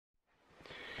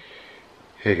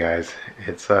Hey guys,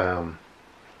 it's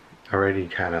already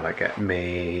kind of like at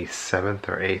May 7th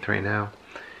or 8th right now.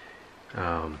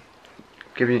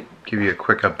 Give you a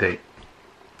quick update.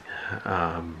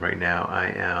 Right now I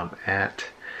am at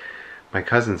my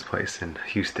cousin's place in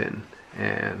Houston,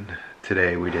 and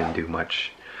today we didn't do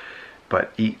much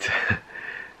but eat.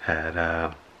 Had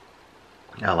a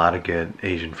lot of good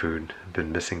Asian food.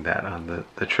 Been missing that on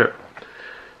the trip.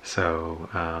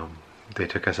 So they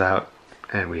took us out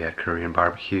and we had Korean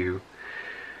barbecue.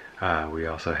 We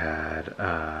also had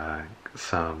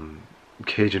some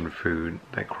Cajun food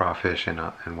like crawfish and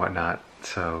whatnot.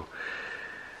 So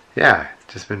yeah,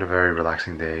 it's just been a very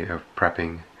relaxing day of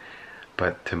prepping.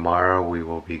 But tomorrow we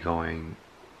will be going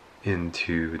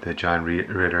into the John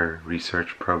Ritter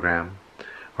Research Program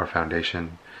or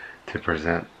Foundation to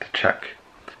present the check.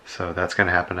 So that's going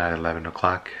to happen at 11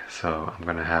 o'clock. So I'm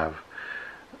going to have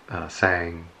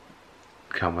Sang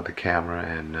come with the camera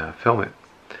and film it.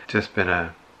 Just been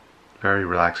a very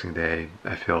relaxing day.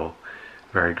 I feel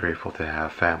very grateful to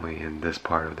have family in this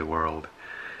part of the world,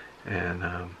 and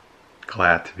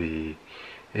glad to be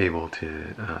able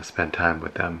to spend time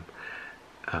with them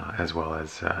as well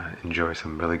as enjoy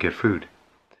some really good food.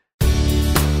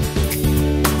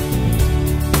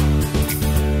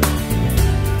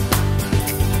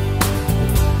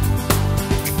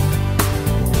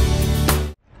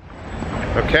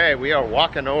 Okay, we are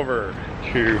walking over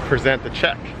to present the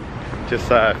check. Just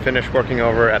finished working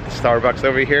over at the Starbucks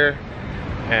over here,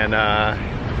 and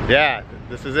yeah,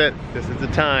 this is it. This is the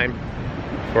time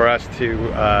for us to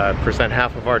present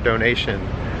half of our donation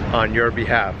on your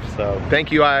behalf. So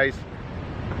thank you guys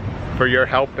for your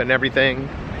help and everything.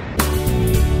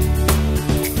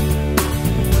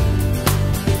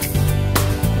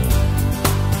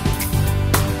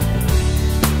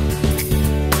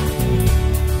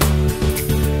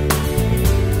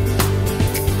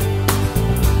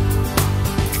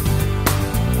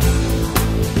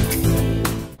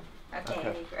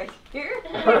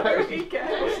 There we go.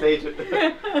 We'll stage it.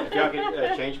 If y'all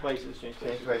can change places, change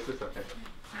places. Okay.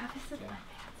 Wow, this is my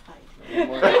dad's fight.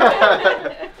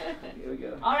 Here we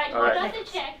go. All right, hold on the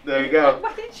check. There you go.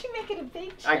 Why didn't you make it a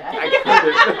big I check?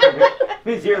 couldn't.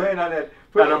 He's here laying on that.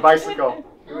 On a bicycle.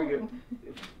 Here we go.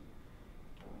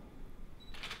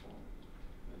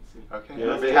 Okay.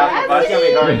 Yeah, On behalf of us,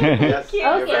 Yes. Thank you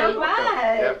you're so very much.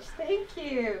 welcome. Yep. Thank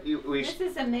you. This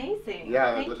is amazing.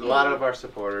 Yeah, Thank a you. lot of our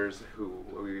supporters who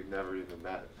we've never even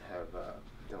met have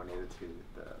donated to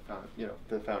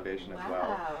the foundation as well.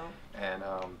 Wow. And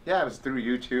yeah, it was through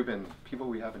YouTube and people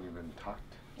we haven't even talked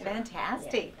to.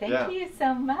 Fantastic. Thank Yeah. you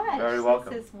so much. Very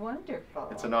welcome. This is wonderful.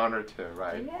 It's an honor to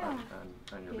write Yeah.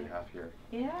 on your behalf here.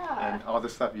 Yeah. And all the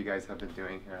stuff you guys have been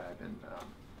doing here, I've been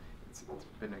it's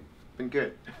been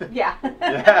good. Yeah.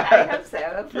 Yeah. I hope so.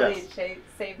 Hopefully Yes. it's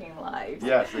saving lives.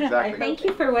 Yes, exactly. Thank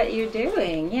you for what you're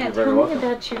doing. Yeah, You're very tell welcome. me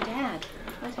about your dad.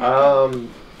 What happened?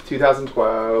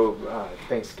 2012,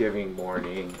 Thanksgiving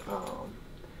morning.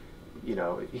 You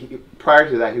know, prior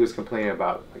to that, he was complaining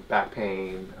about like back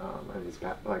pain on his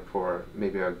back, like for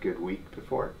maybe a good week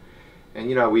before. And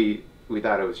you know, we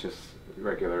thought it was just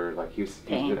regular, like he's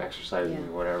been exercising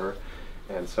or whatever.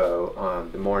 And so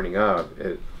on the morning of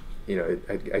it, you know,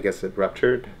 I guess it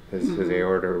ruptured. His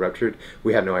aorta ruptured.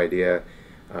 We had no idea.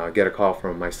 Get a call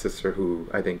from my sister, who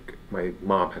I think my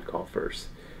mom had called first.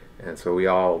 And so we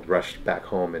all rushed back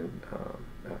home and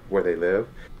where they live.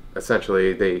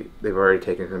 Essentially, they've already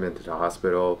taken him into the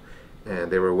hospital,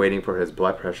 and they were waiting for his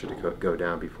blood pressure to go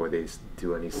down before they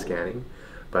do any scanning.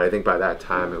 But I think by that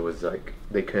time it was like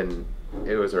they couldn't.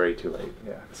 It was already too late.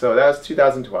 Yeah. So that was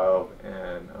 2012,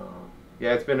 and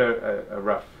yeah, it's been a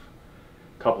rough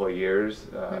couple of years,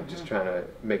 just trying to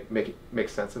make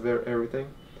sense of everything.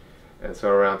 And so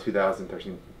around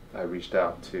 2013, I reached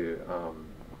out to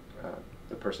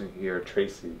the person here,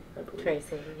 Tracy, I believe.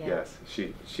 Tracy, yeah. Yes,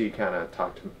 she kind of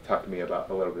talked to me about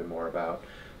a little bit more about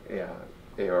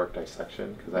aortic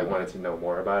dissection, because I wanted to know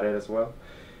more about it as well.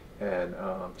 And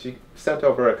she sent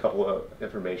over a couple of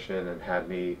information and had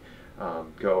me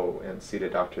go and see the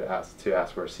doctor to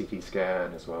ask for a CT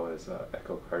scan as well as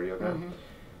echocardiogram.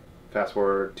 Fast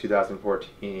forward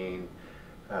 2014,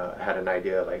 I had an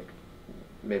idea like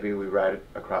maybe we ride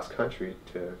across country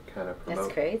to kind of promote.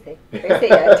 That's crazy.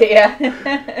 Crazy idea.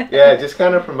 Yeah, just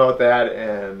kind of promote that,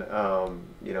 and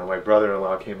you know, my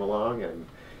brother-in-law came along, and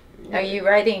Are you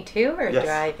riding too or Yes.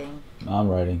 driving? I'm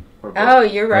riding. Oh,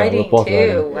 you're riding both too.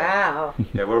 riding. Wow.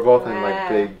 Yeah, we're both in like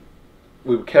big.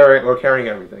 We're carrying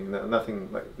everything. Nothing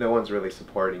like no one's really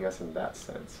supporting us in that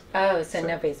sense. Oh, so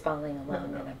nobody's falling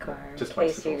along in a car just in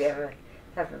case you bicycles. ever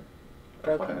have a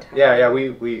broken tire. Yeah,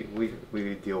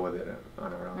 we deal with it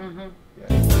on our own.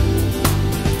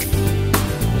 Yeah.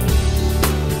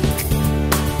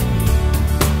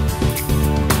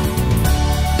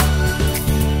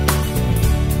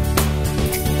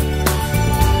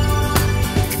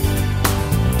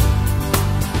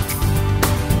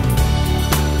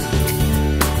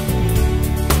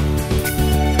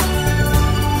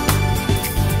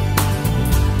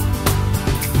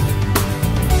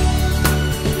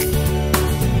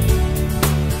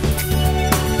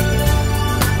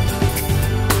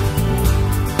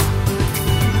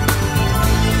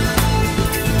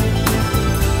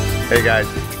 Hey guys,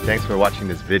 thanks for watching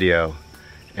this video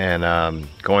and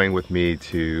going with me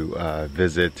to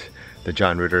visit the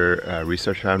John Ritter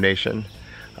Research Foundation.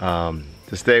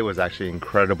 This day was actually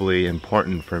incredibly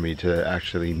important for me to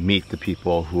actually meet the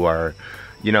people who are,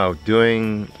 you know,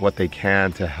 doing what they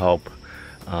can to help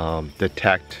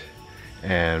detect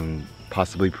and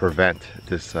possibly prevent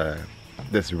this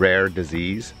this rare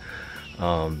disease.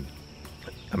 I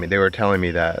mean, they were telling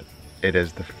me that it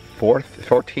is the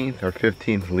 14th or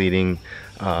 15th leading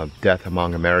death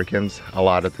among Americans. A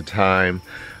lot of the time,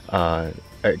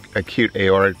 acute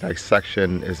aortic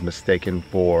dissection is mistaken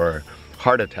for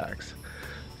heart attacks.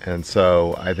 And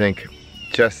so I think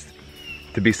just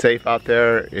to be safe out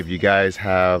there, if you guys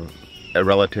have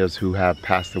relatives who have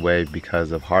passed away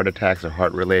because of heart attacks or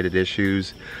heart-related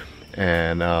issues,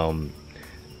 and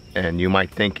you might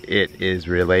think it is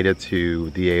related to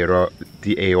the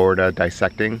aorta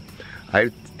dissecting,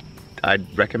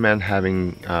 I'd recommend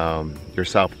having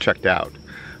yourself checked out.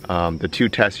 The two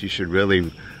tests you should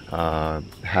really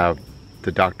have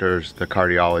the doctors, the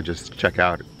cardiologists check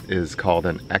out is called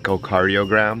an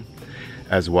echocardiogram,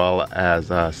 as well as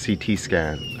a CT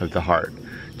scan of the heart,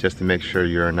 just to make sure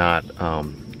you're not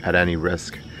at any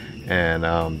risk. And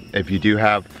if you do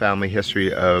have family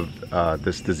history of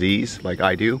this disease, like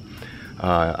I do,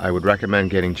 I would recommend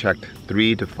getting checked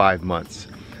 3 to 5 months.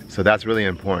 So that's really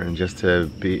important, just to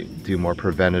do more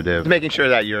preventative, making sure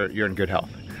that you're in good health.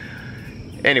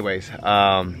 Anyways,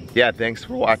 yeah, thanks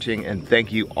for watching, and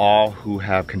thank you all who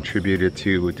have contributed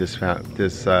to this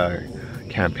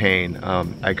campaign.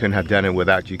 I couldn't have done it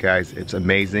without you guys. It's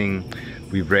amazing.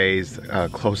 We've raised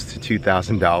close to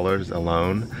 $2,000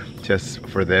 alone just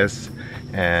for this,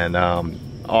 and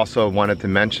also wanted to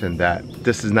mention that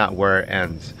this is not where it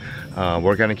ends.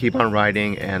 We're gonna keep on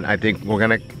riding, and I think we're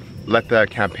gonna let the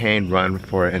campaign run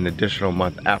for an additional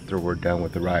month after we're done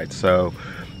with the ride. So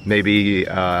maybe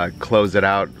close it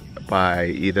out by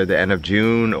either the end of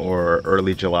June or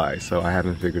early July. So I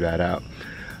haven't figured that out.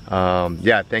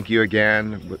 Yeah, thank you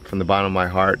again from the bottom of my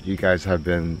heart. You guys have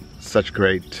been such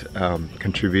great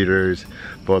contributors,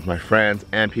 both my friends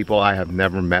and people I have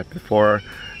never met before.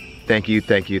 Thank you,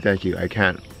 thank you, thank you. I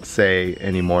can't say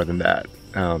any more than that.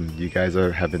 You guys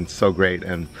have been so great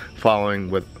and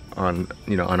following on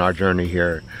our journey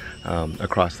here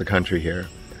across the country here.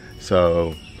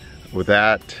 So with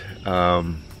that,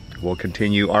 we'll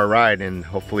continue our ride, and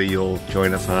hopefully you'll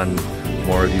join us on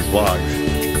more of these vlogs.